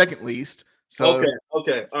was my second least. So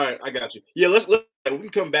okay, all right, I got you. Yeah, let's we can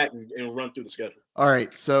come back and run through the schedule. All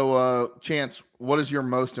right, so Chance, what is your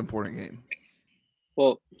most important game?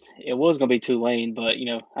 Well, it was gonna be Tulane, but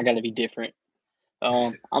I got to be different.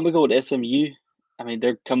 I'm gonna go with SMU. I mean,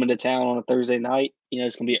 they're coming to town on a Thursday night.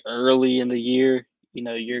 It's gonna be early in the year.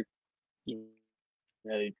 You're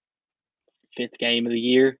 5th game of the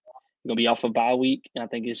year. You're gonna be off a bye week, and I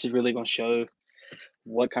think this is really gonna show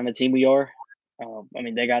what kind of team we are. I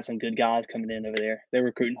mean, they got some good guys coming in over there. They're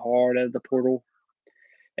recruiting hard out of the portal.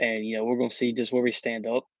 And, we're going to see just where we stand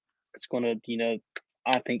up. It's going to,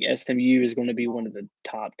 I think SMU is going to be one of the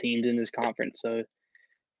top teams in this conference. So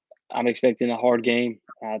I'm expecting a hard game.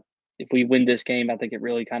 If we win this game, I think it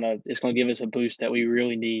really it's going to give us a boost that we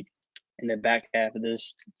really need in the back half of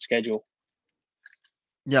this schedule.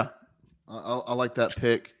 Yeah, I like that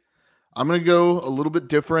pick. I'm going to go a little bit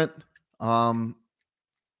different.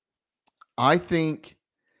 I think,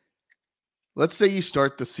 let's say you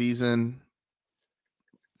start the season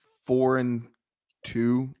 4-2,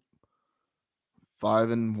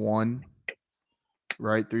 5-1,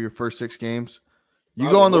 right through your first 6 games. You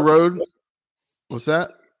go on the road. What's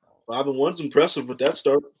that? 5-1's impressive with that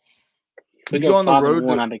start. If we go on the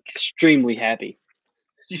road. I'm extremely happy.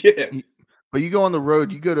 Yeah. But you go on the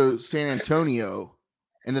road, you go to San Antonio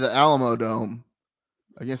into the Alamo Dome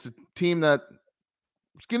against a team that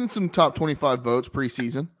was getting some top 25 votes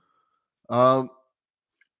preseason. I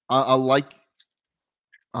like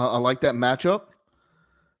that matchup.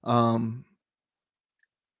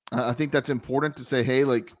 I think that's important to say, hey,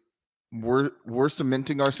 like we're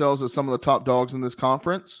cementing ourselves as some of the top dogs in this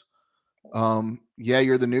conference. Yeah,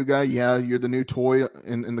 you're the new guy. Yeah, you're the new toy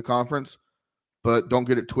in the conference, but don't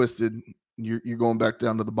get it twisted. You're going back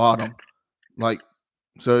down to the bottom. Like,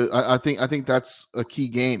 so I think that's a key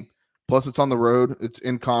game. Plus, it's on the road. It's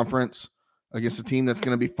in conference against a team that's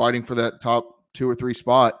going to be fighting for that top 2 or 3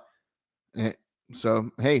 spot. And so,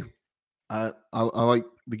 hey, I like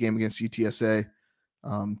the game against UTSA.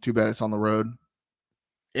 Too bad it's on the road,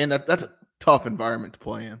 and that's a tough environment to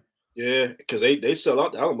play in. Yeah, because they sell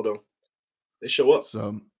out the Alamo Dome. They show up.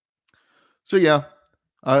 So yeah,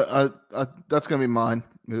 I that's gonna be mine.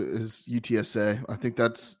 Is UTSA. I think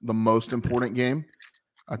that's the most important game.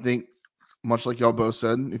 I think, much like y'all both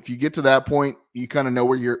said, if you get to that point, you kind of know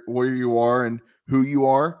where you are and who you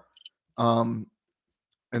are, and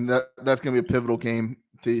that's gonna be a pivotal game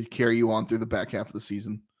to carry you on through the back half of the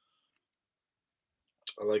season.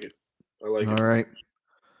 I like it. All right.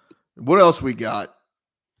 What else we got?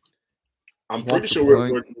 I'm pretty sure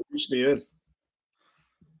we're reaching the end.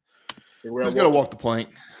 Who's going to walk the plank?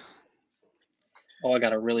 Oh, I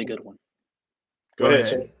got a really good one. Go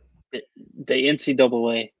ahead. The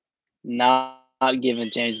NCAA not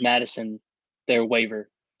giving James Madison their waiver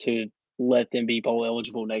to let them be bowl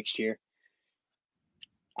eligible next year.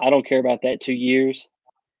 I don't care about that 2 years.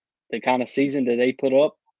 The kind of season that they put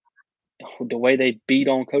up, the way they beat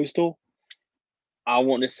on Coastal, I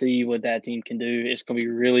want to see what that team can do. It's going to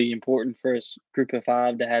be really important for us, Group of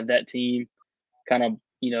 5, to have that team kind of,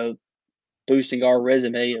 boosting our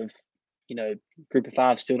resume of, Group of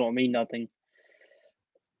 5 still don't mean nothing.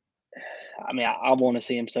 I mean, I want to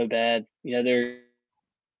see them so bad. They're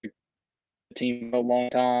a team for a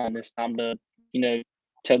long time. It's time to,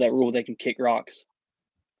 tell that rule they can kick rocks.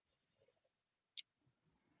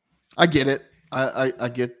 I get it. I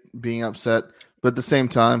get being upset, but at the same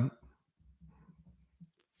time,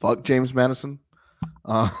 fuck James Madison.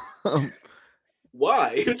 Why?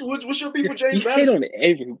 What's your beef with James You Madison?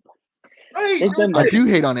 hate on everybody. I do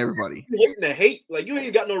hate on everybody. You hating to hate? Like, you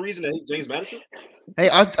ain't got no reason to hate James Madison. Hey,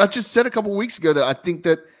 I just said a couple weeks ago that I think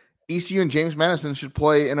that ECU and James Madison should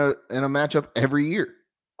play in a matchup every year.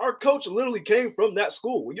 Our coach literally came from that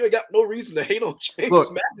school. You ain't got no reason to hate on James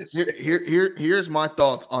Madison. Here's my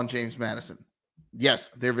thoughts on James Madison. Yes,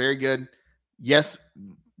 they're very good. Yes,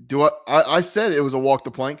 I said it was a walk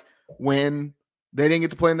the plank when they didn't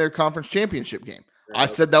get to play in their conference championship game. I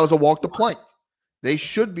said that was a walk the plank. They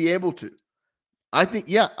should be able to. I think,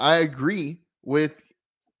 yeah, I agree with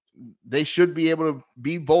they should be able to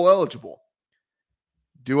be bowl eligible.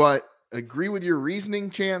 Do I agree with your reasoning,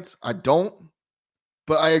 Chance? I don't,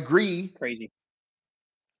 but I agree. Crazy.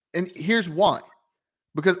 And here's why.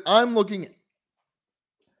 Because I'm looking at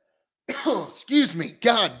excuse me,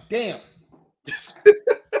 god damn.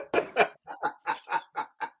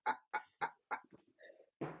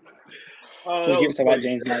 Can you hear something about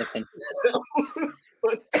James Madison?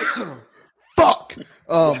 Fuck.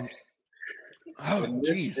 And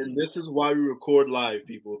this is why we record live,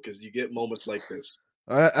 people, because you get moments like this.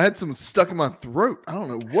 I had some stuck in my throat. I don't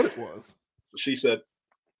know what it was. She said,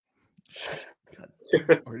 God,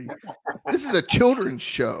 this is a children's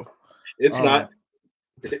show. It's not.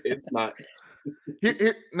 It's not.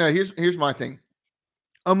 Here's my thing.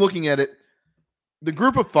 I'm looking at it. The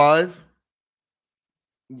Group of 5.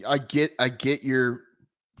 I get your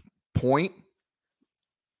point,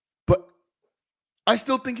 but I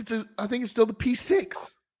still think it's still the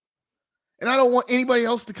P6, and I don't want anybody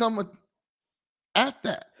else to come at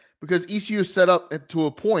that because ECU is set up to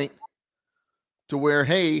a point to where,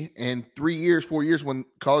 hey, in 3 years, 4 years, when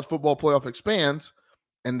college football playoff expands,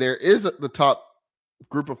 and there is the top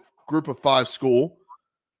group of 5 school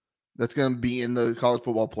that's going to be in the college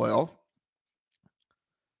football playoff.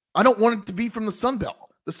 I don't want it to be from the Sun Belt.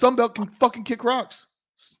 The Sun Belt can fucking kick rocks.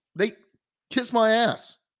 They kiss my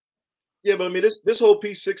ass. Yeah, but I mean, this whole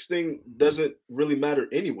P6 thing doesn't really matter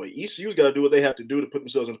anyway. ECU's got to do what they have to do to put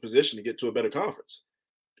themselves in a position to get to a better conference.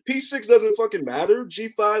 P6 doesn't fucking matter.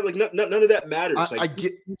 G5, like none of that matters. I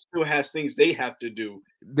get still has things they have to do.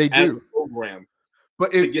 They do program.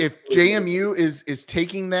 But if JMU is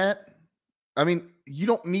taking that, I mean, you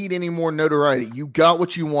don't need any more notoriety. You got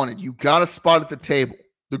what you wanted. You got a spot at the table.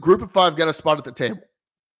 The Group of 5 got a spot at the table.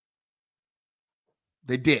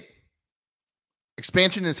 They did.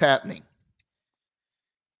 Expansion is happening.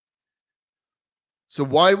 So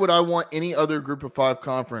why would I want any other Group of 5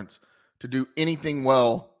 conference to do anything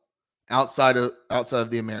well outside of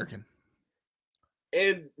the American?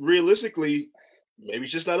 And realistically, maybe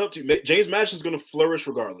it's just not up to you. James Madison's going to flourish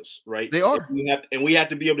regardless, right? They are. And we have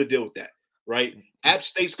to be able to deal with that, right? App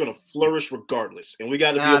State's going to flourish regardless, and we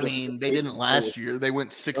got to be able to. They didn't last year. They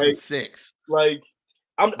went 6-6. Like,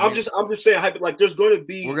 I'm just saying, like, there's going to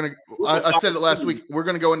be. I said it last week. We're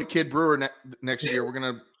gonna go into Kid Brewer next year. We're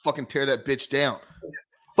gonna fucking tear that bitch down.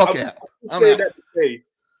 Fuck it. I'm saying that to say,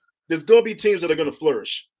 there's going to be teams that are going to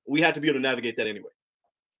flourish. We have to be able to navigate that anyway.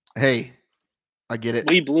 Hey, I get it.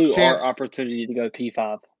 We blew our opportunity to go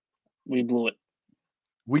P5. We blew it.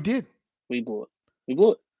 We did. We blew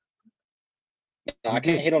it. I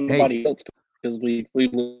can't hit on nobody else because we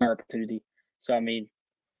blew our opportunity. So, I mean,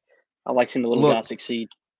 I like seeing the little guys succeed.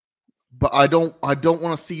 But I don't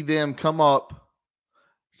want to see them come up.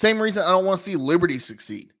 Same reason I don't want to see Liberty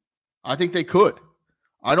succeed. I think they could.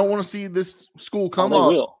 I don't want to see this school come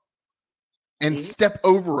up and step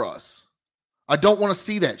over us. I don't want to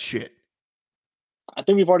see that shit. I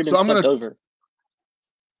think we've already been stepped over.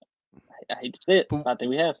 I hate to say it, but I think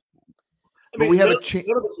we have. I mean, we have a chance.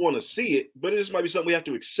 None of us want to see it, but it just might be something we have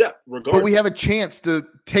to accept regardless. But we have a chance to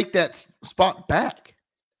take that spot back.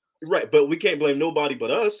 Right, but we can't blame nobody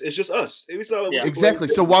but us. It's just us. It's not like exactly.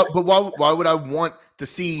 So why would I want to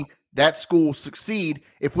see that school succeed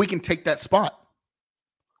if we can take that spot?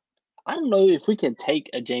 I don't know if we can take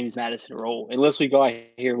a James Madison role unless we go out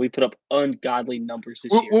here and we put up ungodly numbers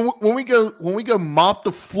this year. When we go mop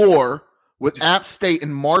the floor with App State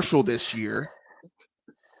and Marshall this year,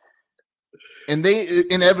 and they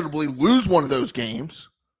inevitably lose one of those games,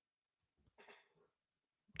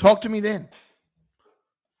 talk to me then.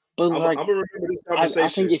 But I'm gonna remember this conversation. I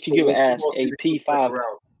think if you go ask a P5,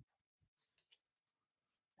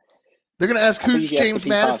 they're going to ask who's James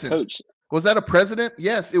Madison. Coach. Was that a president?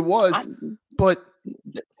 Yes, it was. But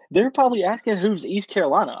they're probably asking who's East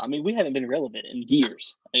Carolina. I mean, we haven't been relevant in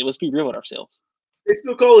years. I mean, let's be real with ourselves. They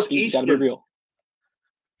still call us Eastern. Gotta be real.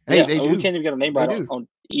 Hey, they do. We can't even get a name right on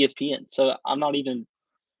ESPN. So I'm not even.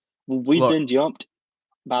 We've been jumped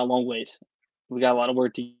by a long ways. We got a lot of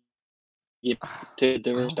work to give to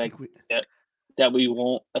the respect that we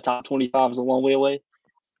want. A top 25 is a long way away.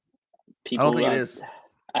 People, I don't think it is.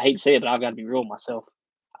 I hate to say it, but I've got to be real with myself.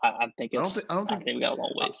 I think it's. I think we got a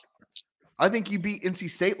long ways. I think you beat NC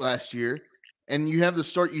State last year, and you have the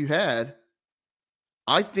start you had.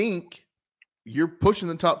 I think you're pushing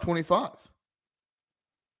the top 25.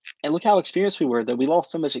 And look how experienced we were. That we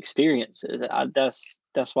lost so much experience.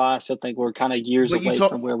 That's why I still think we're kind of years away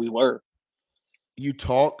from where we were. You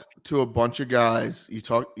talk to a bunch of guys. You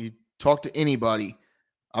talk to anybody.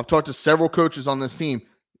 I've talked to several coaches on this team.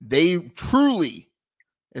 They truly,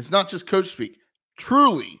 it's not just coach speak,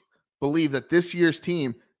 truly believe that this year's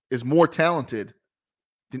team is more talented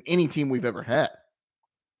than any team we've ever had.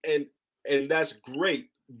 And that's great.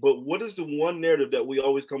 But what is the one narrative that we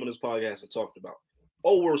always come on this podcast and talked about?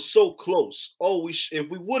 Oh, we're so close. Oh, if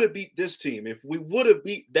we would have beat this team, if we would have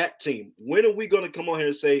beat that team, when are we going to come on here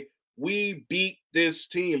and say we beat this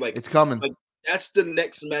team? Like, it's coming. Like, that's the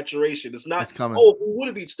next maturation. It's not. It's coming. Oh, we would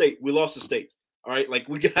have beat State. We lost to State. All right, like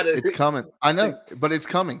we got to. It's coming. I know, but it's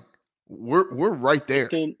coming. We're right there.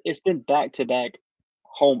 It's been back-to-back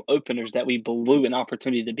home openers that we blew an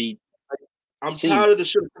opportunity to beat. I'm tired of the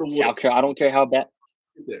shit. South Carolina. I don't care how bad.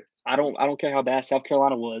 I don't care how bad South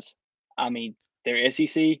Carolina was. I mean, they're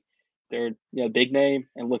SEC. They're big name,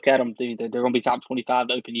 and look at them. They're going to be top 25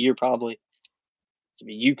 to open year probably. I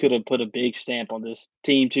mean, you could have put a big stamp on this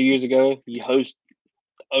team 2 years ago. You host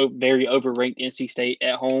a very overranked NC State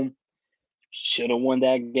at home. Should have won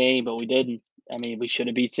that game, but we didn't. I mean, we should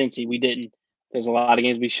have beat Cincy. We didn't. There's a lot of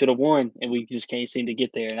games we should have won, and we just can't seem to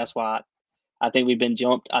get there. And that's why I think we've been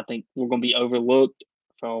jumped. I think we're going to be overlooked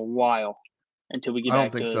for a while until we get back to. I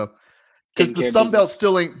don't think so. Because the Sun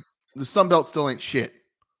Belt still ain't shit.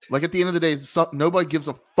 Like at the end of the day, nobody gives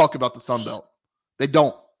a fuck about the Sun Belt. They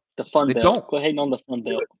don't. The Fun Belt. Don't. Go ahead on the Fun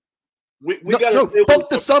Belt. We gotta fuck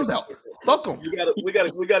the Sun Belt. Fuck them. We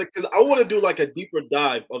gotta because I want to do like a deeper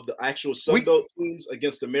dive of the actual Sun Belt teams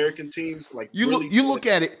against American teams. Like you look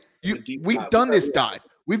at it. We've done this dive.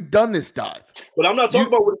 We've done this dive. But I'm not talking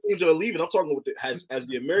about what the teams that are leaving. I'm talking about as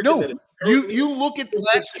the American. No, you look at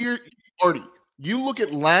last year, Artie. You look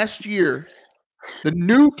at last year, the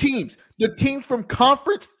new teams, the teams from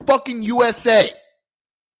Conference fucking USA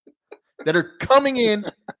that are coming in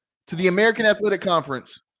to the American Athletic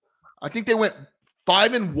Conference. I think they went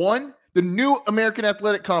 5-1. The new American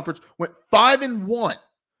Athletic Conference went 5-1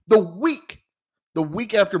 the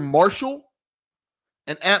week after Marshall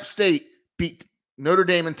and App State beat Notre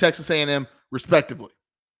Dame and Texas A&M respectively.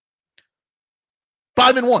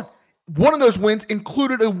 5-1. One of those wins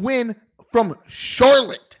included a win from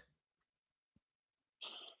Charlotte.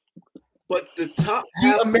 But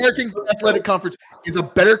the American Athletic Conference is a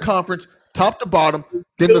better conference, top to bottom,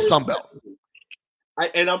 than the Sun Belt.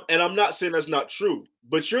 I'm not saying that's not true,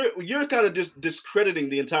 but you're kind of just discrediting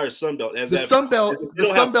the entire Sun Belt as the Sun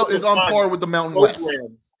Belt is on par with the Mountain West.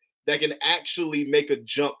 That can actually make a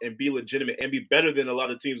jump and be legitimate and be better than a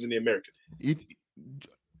lot of teams in the American.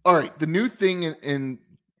 All right, the new thing in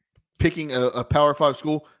picking a Power 5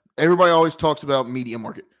 school, everybody always talks about media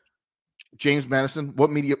market. James Madison, what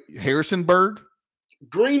media? Harrisonburg?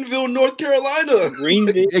 Greenville, North Carolina.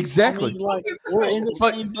 Greenville. Exactly. We're in the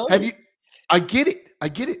same boat. I get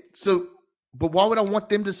it. So, but why would I want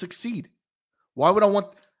them to succeed? Why do I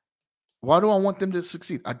want them to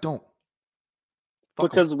succeed? I don't.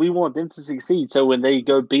 Because we want them to succeed. So when they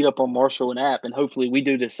go beat up on Marshall and App, and hopefully we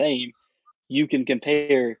do the same, you can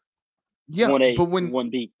compare. Yeah, 1A, but when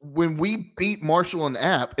 1B. When we beat Marshall and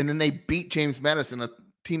App, and then they beat James Madison, a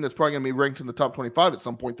team that's probably going to be ranked in the top 25 at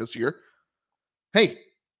some point this year. Hey,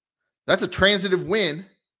 that's a transitive win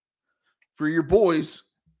for your boys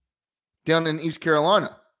down in East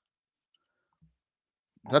Carolina.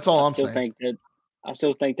 That's all I'm saying. I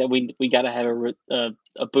still think that we got to have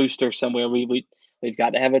a booster somewhere. We've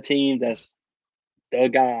got to have a team that's the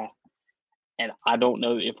guy, and I don't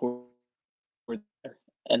know if we're there.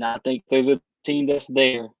 And I think there's a team that's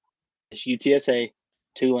there. It's UTSA,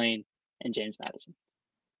 Tulane, and James Madison.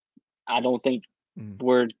 I don't think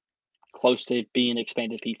we're close to being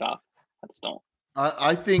expanded P5. I just don't.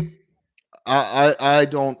 I think I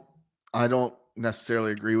don't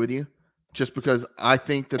necessarily agree with you, just because I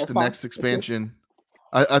think that the next expansion,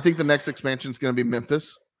 I think the next expansion is going to be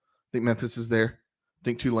Memphis. I think Memphis is there. I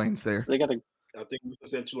think Tulane's there. They got to. I think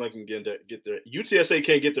Memphis and Tulane can get there. UTSA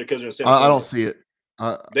can't get there because they're in San Antonio. I don't see it.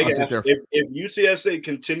 If UTSA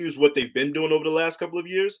continues what they've been doing over the last couple of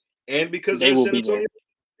years, and because they're in San Antonio,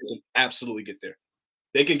 they can absolutely get there.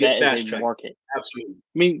 They can get fast track. Market. Absolutely.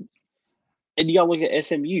 I mean, and you got to look at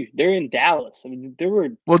SMU. They're in Dallas. I mean, there were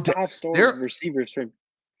 5-star receivers from.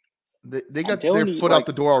 They got their foot out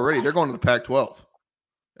the door already. They're going to the Pac-12,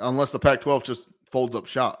 unless the Pac-12 just folds up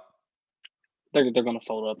shop. They're going to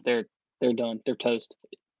fold up. They're done. They're toast.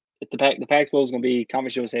 If the Pac-12 is going to be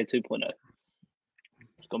Conference USA 2.0.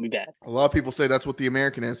 It's going to be bad. A lot of people say that's what the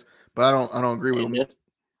American is, but I don't agree with them.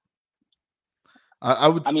 I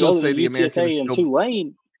would still say the American is still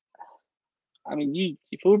Tulane. I mean,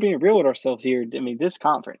 if we're being real with ourselves here, I mean, this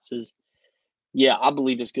conference is, I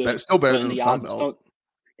believe it's good. It's still better than the Sun Belt.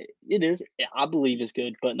 It is. I believe it's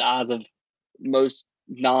good, but in the eyes of most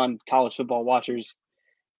non-college football watchers,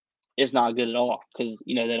 it's not good at all because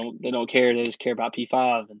they don't care. They just care about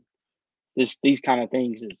P5 and these kind of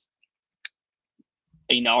things. Is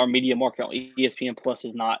our media market on ESPN Plus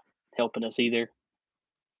is not helping us either.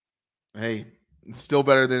 Hey, it's still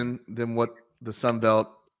better than what the Sun Belt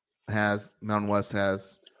has, Mountain West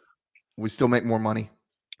has. We still make more money.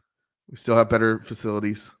 We still have better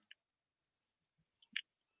facilities.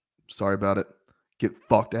 Sorry about it. Get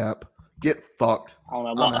fucked, App. Get fucked. I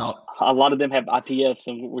don't know. I'm out. A lot of them have IPFs,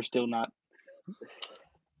 and we're still not.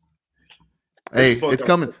 Hey, it's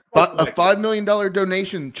coming. A $5 million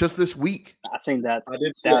donation just this week. I seen that. I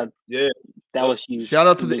did see that. Yeah. That was huge. Shout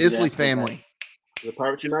out to the Isley family. The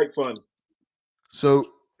Pirates Unite Fund.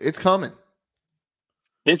 So it's coming.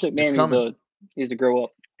 Vince McMahon needs to grow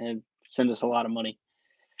up and send us a lot of money.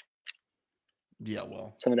 Yeah,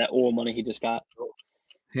 well. Some of that oil money he just got.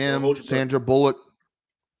 Him, Sandra Bullock.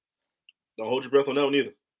 Don't hold your breath on that one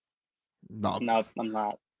either. No, I'm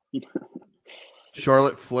not.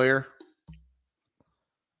 Charlotte Flair.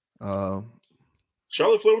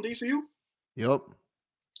 Charlotte Flair with ECU? Yep.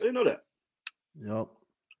 I didn't know that. Yep.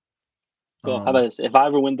 Well, how about this? If I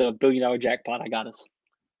ever win the $1 billion jackpot, I got us.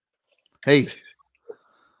 Hey.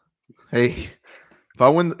 If I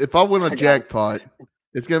win a jackpot,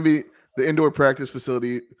 it's gonna be the indoor practice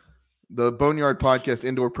facility, the Boneyard Podcast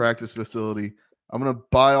indoor practice facility. I'm gonna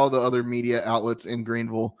buy all the other media outlets in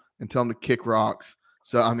Greenville and tell them to kick rocks.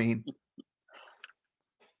 So I mean,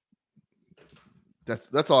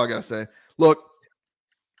 that's all I gotta say. Look,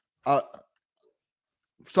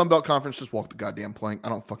 Sunbelt Conference, just walk the goddamn plank. I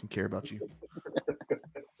don't fucking care about you.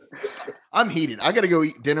 I'm heated. I gotta go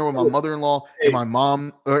eat dinner with my mother-in-law and my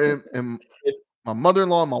mom, and my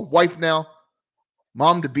mother-in-law and my wife now,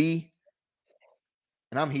 mom to be,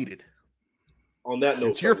 and I'm heated. On that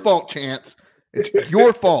note, it's your fault, Chance. It's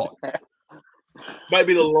your fault. Might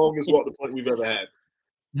be the longest walk the plank we've ever had.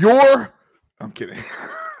 I'm kidding.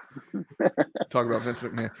 Talk about Vince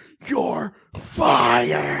McMahon. You're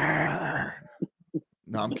fired.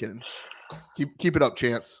 No, I'm kidding. Keep it up,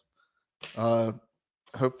 Chance.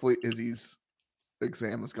 Hopefully Izzy's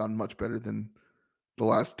exam has gone much better than the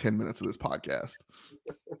last 10 minutes of this podcast.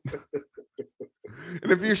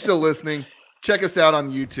 And if you're still listening, check us out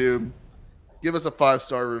on YouTube. Give us a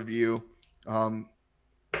 5-star review. Follow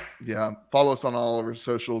us on all of our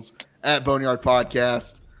socials at Boneyard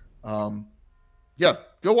Podcast. Go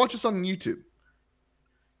watch us on YouTube.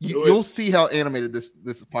 You'll see how animated this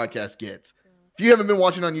podcast gets. If you haven't been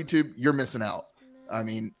watching on YouTube, you're missing out. I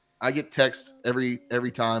mean, I get texts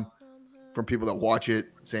every time from people that watch it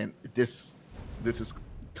saying this is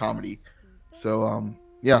comedy. So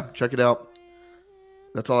check it out.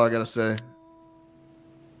 That's all I gotta say.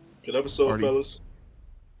 Good episode, fellas.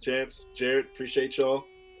 Chance, Jared, appreciate y'all.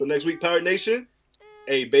 Till next week, Pirate Nation.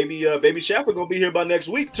 Hey, baby Chapel gonna be here by next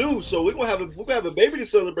week too. So we're gonna have a baby to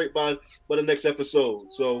celebrate by the next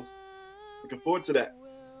episode. So looking forward to that.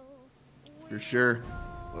 For sure.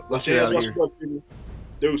 Let's get out of here.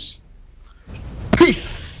 Deuce.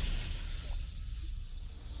 Peace.